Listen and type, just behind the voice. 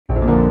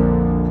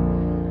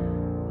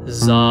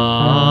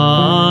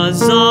Za,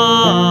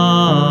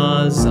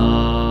 za,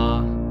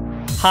 za.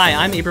 Hi,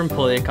 I'm Abram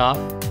Polyakov,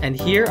 and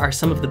here are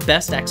some of the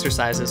best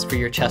exercises for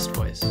your chest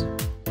voice.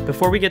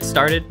 Before we get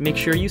started, make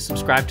sure you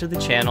subscribe to the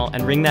channel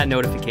and ring that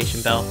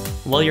notification bell.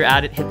 While you're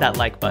at it, hit that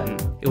like button.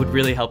 It would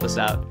really help us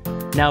out.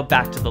 Now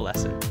back to the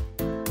lesson.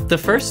 The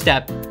first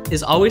step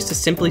is always to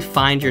simply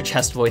find your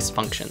chest voice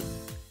function.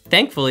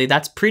 Thankfully,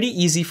 that's pretty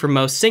easy for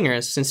most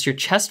singers since your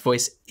chest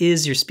voice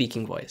is your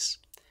speaking voice.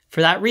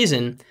 For that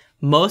reason,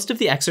 most of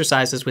the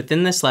exercises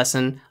within this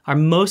lesson are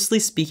mostly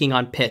speaking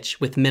on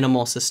pitch with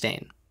minimal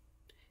sustain.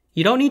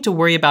 You don't need to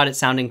worry about it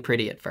sounding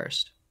pretty at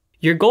first.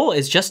 Your goal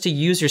is just to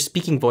use your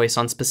speaking voice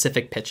on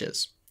specific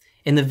pitches.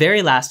 In the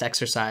very last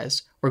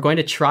exercise, we're going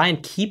to try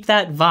and keep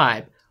that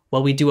vibe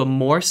while we do a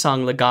more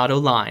sung legato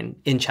line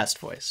in chest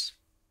voice.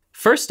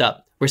 First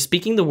up, we're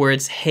speaking the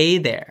words hey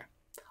there.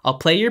 I'll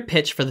play your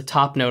pitch for the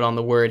top note on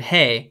the word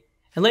hey,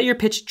 and let your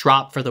pitch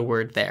drop for the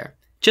word there,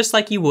 just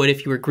like you would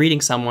if you were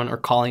greeting someone or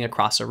calling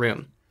across a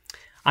room.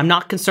 I'm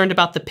not concerned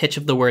about the pitch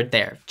of the word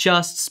there,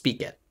 just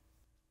speak it.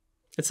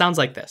 It sounds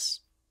like this.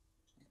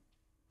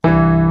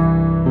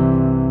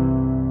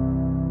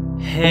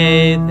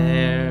 Hey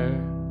there.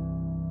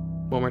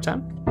 One more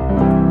time.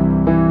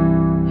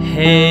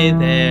 Hey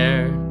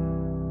there.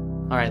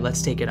 All right,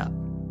 let's take it up.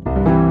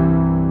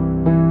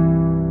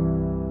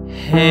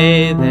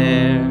 Hey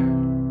there.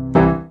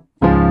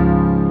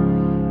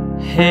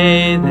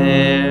 Hey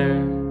there.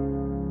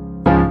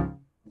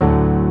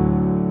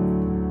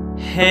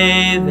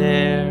 Hey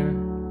there.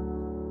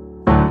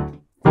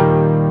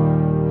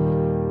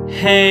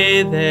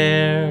 Hey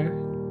there.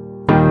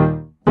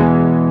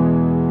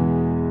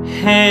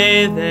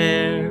 Hey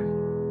there.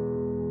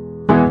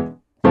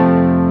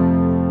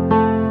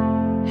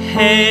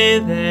 Hey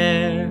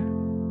there.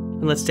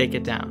 And let's take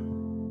it down.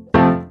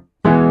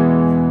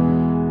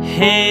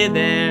 Hey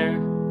there.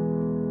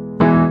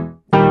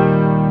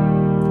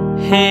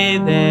 Hey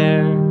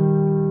there.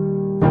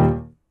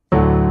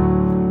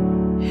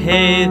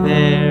 Hey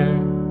there.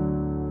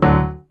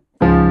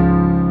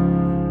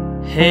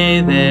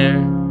 Hey there.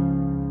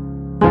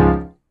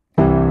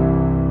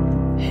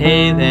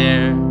 Hey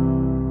there.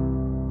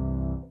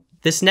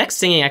 This next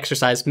singing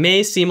exercise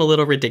may seem a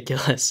little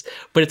ridiculous,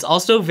 but it's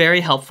also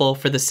very helpful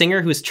for the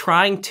singer who's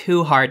trying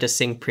too hard to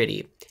sing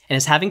pretty and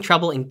is having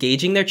trouble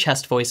engaging their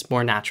chest voice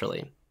more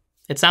naturally.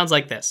 It sounds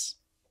like this.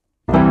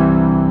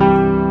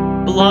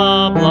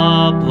 Blah,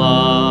 blah,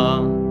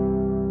 blah.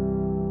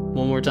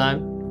 One more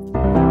time.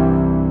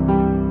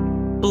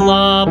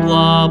 Blah,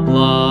 blah,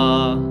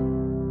 blah.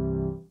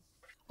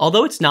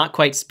 Although it's not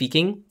quite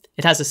speaking,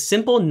 it has a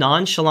simple,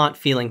 nonchalant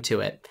feeling to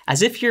it,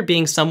 as if you're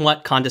being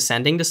somewhat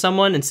condescending to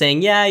someone and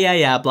saying,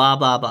 yeah, blah,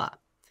 blah, blah.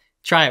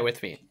 Try it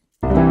with me.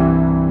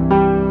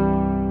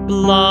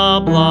 Blah,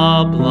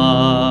 blah,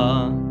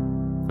 blah.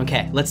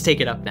 Okay, let's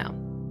take it up now.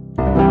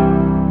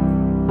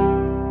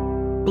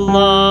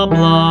 Blah,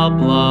 blah,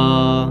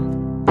 blah.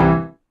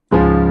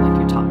 Like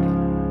you're talking.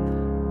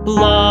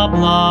 Blah,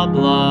 blah,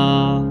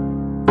 blah.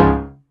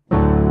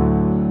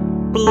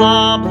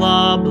 Blah,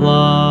 blah,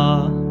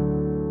 blah.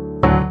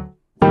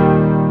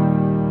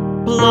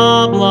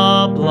 Blah,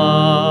 blah,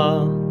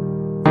 blah.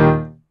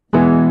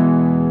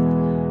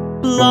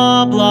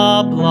 Blah,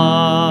 blah,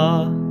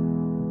 blah.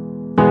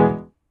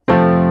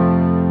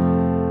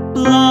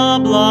 Blah,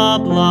 blah,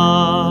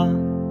 blah.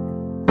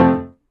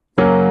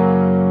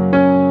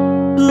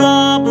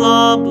 Blah,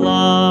 blah,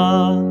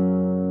 blah.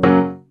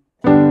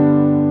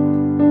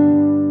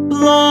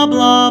 Blah,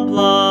 blah,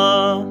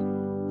 blah.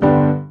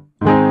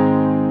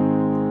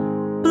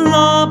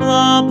 Blah,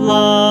 blah,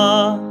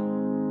 blah.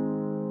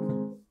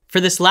 For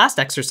this last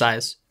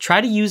exercise, try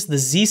to use the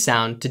Z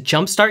sound to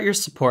jumpstart your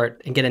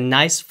support and get a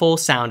nice full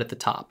sound at the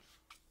top.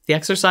 The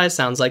exercise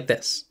sounds like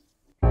this.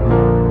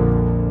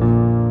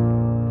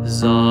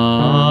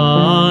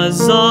 Za,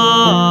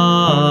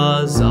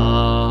 za,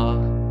 za.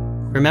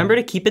 Remember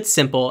to keep it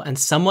simple and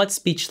somewhat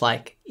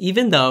speech-like,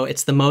 even though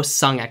it's the most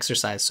sung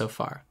exercise so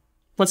far.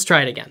 Let's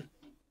try it again.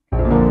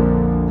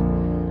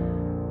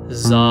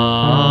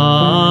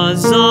 Za,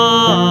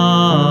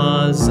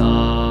 za,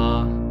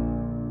 za.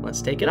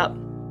 Let's take it up.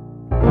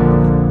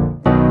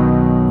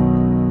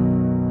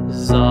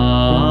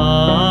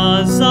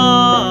 Za,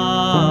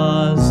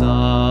 za,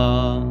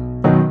 za.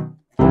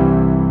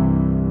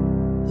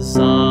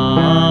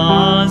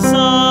 Za,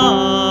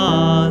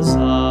 za,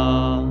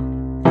 za.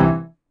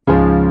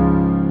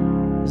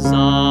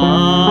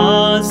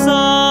 Za, za,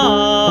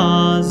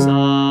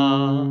 za.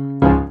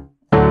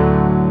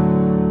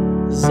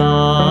 Za,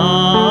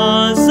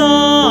 za,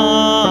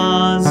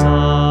 za.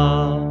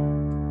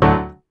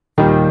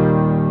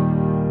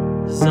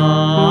 Za,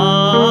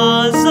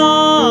 za,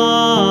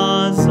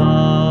 za.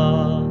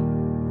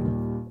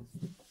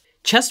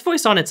 Chest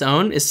voice on its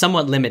own is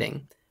somewhat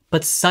limiting,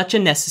 but such a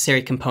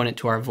necessary component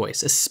to our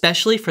voice,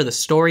 especially for the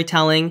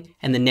storytelling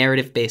and the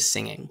narrative-based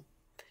singing.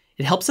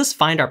 It helps us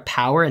find our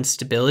power and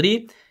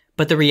stability,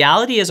 but the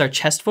reality is our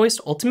chest voice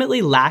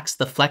ultimately lacks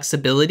the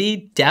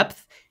flexibility,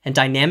 depth, and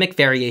dynamic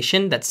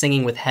variation that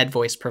singing with head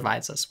voice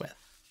provides us with.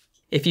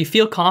 If you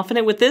feel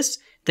confident with this,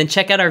 then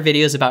check out our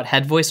videos about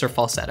head voice or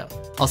falsetto.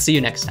 I'll see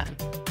you next time.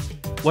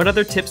 What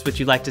other tips would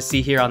you like to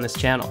see here on this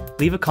channel?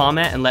 Leave a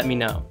comment and let me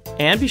know.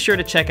 And be sure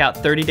to check out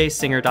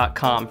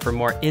 30daysinger.com for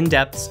more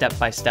in-depth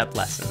step-by-step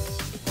lessons.